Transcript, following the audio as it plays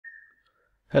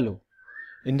Hello.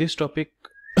 In this topic,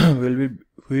 we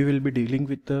will be dealing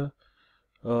with the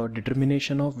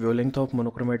determination of wavelength of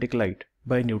monochromatic light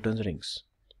by Newton's rings.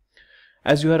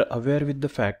 As you are aware with the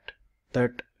fact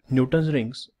that Newton's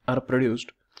rings are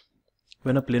produced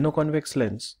when a plano-convex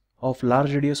lens of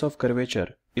large radius of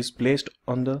curvature is placed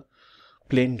on the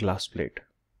plane glass plate.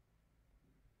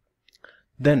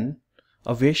 Then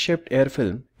a vase-shaped air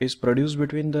film is produced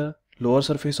between the lower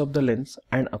surface of the lens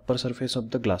and upper surface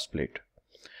of the glass plate.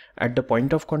 At the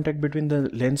point of contact between the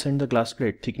lens and the glass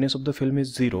plate, thickness of the film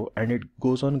is 0 and it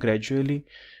goes on gradually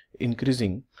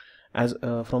increasing as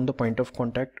from the point of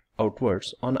contact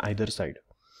outwards on either side.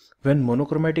 When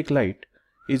monochromatic light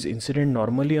is incident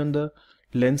normally on the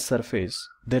lens surface,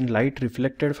 then light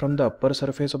reflected from the upper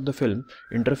surface of the film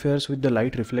interferes with the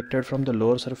light reflected from the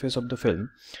lower surface of the film.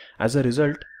 As a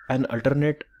result, an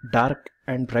alternate dark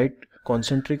and bright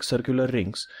concentric circular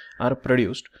rings are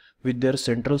produced with their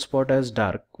central spot as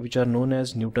dark, which are known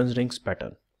as Newton's rings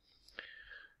pattern.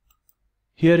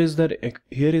 Here is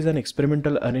an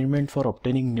experimental arrangement for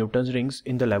obtaining Newton's rings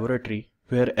in the laboratory,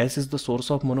 where S is the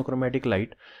source of monochromatic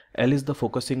light, L is the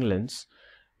focusing lens.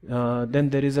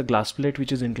 Then there is a glass plate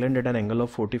which is inclined at an angle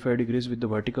of 45 degrees with the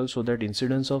vertical, so that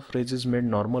incidence of rays is made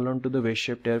normal onto the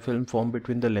vase-shaped air film formed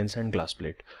between the lens and glass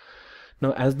plate.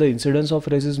 Now, as the incidence of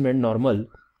rays is made normal,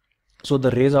 so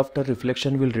the rays after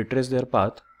reflection will retrace their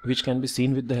path, which can be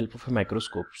seen with the help of a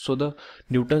microscope. So the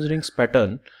Newton's rings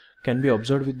pattern can be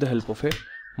observed with the help of a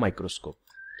microscope.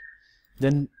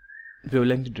 Then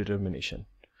wavelength determination.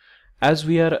 As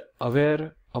we are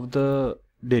aware of the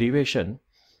derivation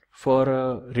for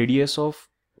a radius of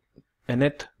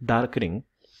nth dark ring,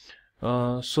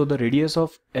 so the radius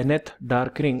of nth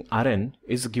dark ring Rn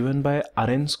is given by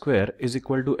Rn square is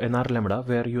equal to nr lambda,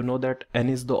 where you know that n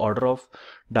is the order of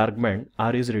dark band,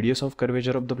 r is radius of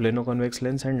curvature of the plano-convex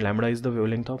lens, and lambda is the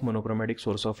wavelength of monochromatic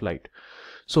source of light.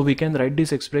 So we can write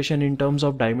this expression in terms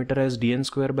of diameter as dn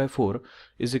square by 4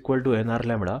 is equal to nr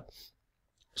lambda.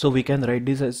 So we can write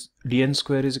this as dn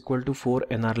square is equal to 4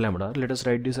 nr lambda. Let us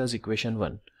write this as equation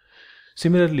 1.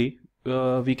 Similarly,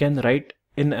 we can write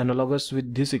in analogous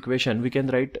with this equation, we can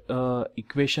write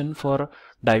equation for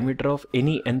diameter of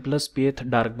any n plus pth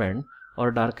dark band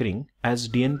or dark ring as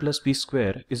dn plus p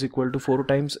square is equal to 4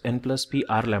 times n plus p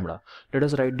r lambda. Let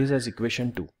us write this as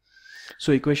equation 2.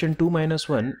 So equation 2 minus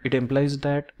 1, it implies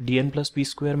that dn plus p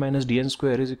square minus dn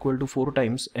square is equal to 4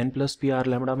 times n plus p r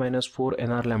lambda minus 4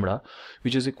 nr lambda,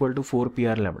 which is equal to 4 p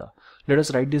r lambda. Let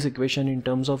us write this equation in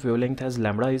terms of wavelength as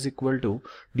lambda is equal to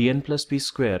dn plus p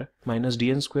square minus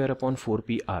dn square upon 4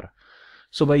 p r.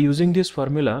 So by using this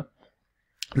formula,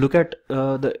 look at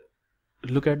the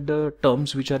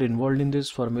terms which are involved in this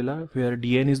formula, where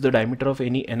dn is the diameter of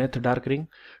any nth dark ring,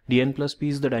 dn plus p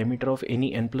is the diameter of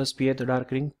any n plus pth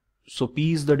dark ring. So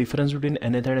p is the difference between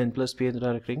nth and n plus pth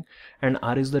dark ring, and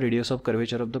r is the radius of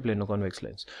curvature of the plano-convex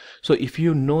lens. So if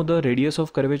you know the radius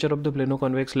of curvature of the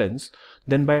plano-convex lens,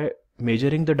 then by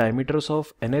measuring the diameters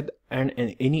of nth and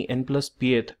any n plus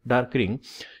pth dark ring,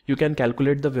 you can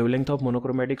calculate the wavelength of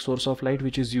monochromatic source of light,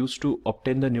 which is used to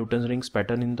obtain the Newton's rings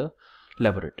pattern in the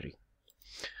laboratory.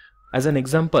 As an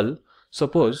example,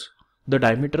 suppose the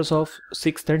diameters of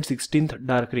 6th and 16th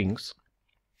dark rings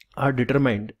are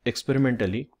determined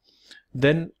experimentally.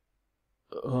 Then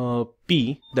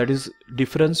P, that is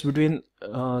difference between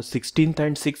 16th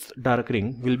and 6th dark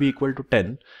ring, will be equal to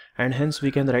 10, and hence we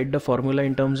can write the formula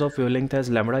in terms of wavelength as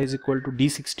lambda is equal to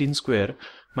d16 square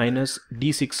minus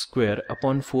d6 square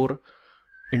upon 4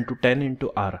 into 10 into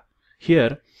r.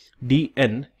 Here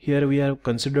dn, here we have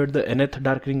considered the nth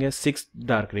dark ring as 6th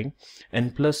dark ring,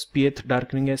 n plus pth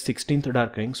dark ring as 16th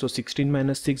dark ring, so 16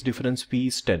 minus 6 difference P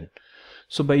is 10.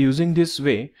 So by using this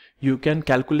way, you can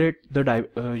calculate the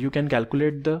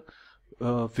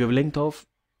wavelength of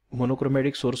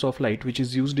monochromatic source of light, which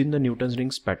is used in the Newton's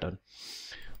rings pattern.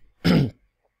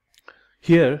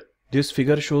 Here this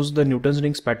figure shows the Newton's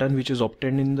rings pattern which is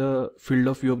obtained in the field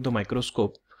of view of the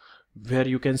microscope, where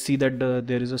you can see that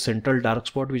there is a central dark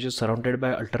spot which is surrounded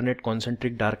by alternate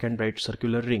concentric dark and bright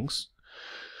circular rings.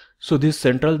 So this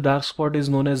central dark spot is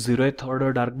known as 0th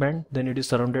order dark band. Then it is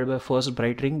surrounded by first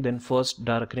bright ring, then first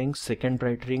dark ring, second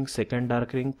bright ring, second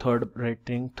dark ring, third bright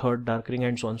ring, third dark ring,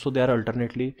 and so on. So they are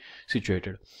alternately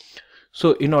situated.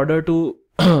 So in order to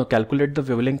calculate the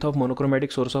wavelength of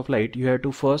monochromatic source of light, you have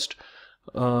to first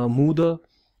move the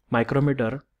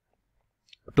micrometer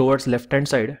towards left hand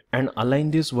side and align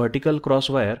this vertical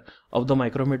cross wire of the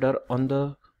micrometer on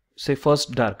the, say,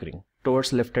 first dark ring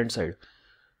towards left hand side.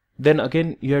 Then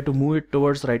again you have to move it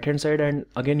towards right hand side, and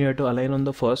again you have to align on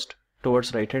the first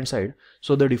towards right hand side.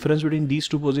 So the difference between these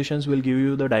two positions will give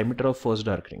you the diameter of first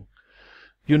dark ring.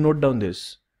 you note down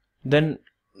this. Then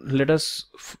let us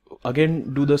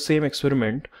again do the same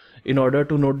experiment in order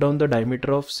to note down the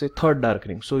diameter of, say, third dark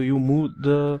ring. So you move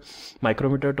the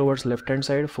micrometer towards left hand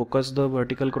side, focus the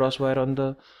vertical cross wire on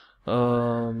the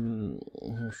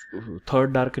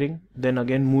third dark ring, then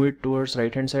again move it towards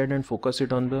right hand side and focus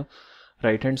it on the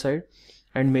right hand side,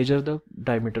 and measure the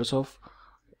diameters of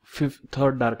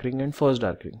third dark ring and first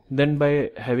dark ring. Then by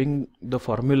having the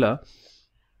formula,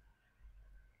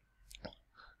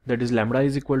 that is lambda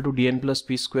is equal to dn plus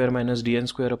p square minus dn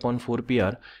square upon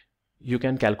 4pr, you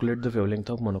can calculate the wavelength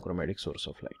of monochromatic source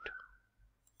of light.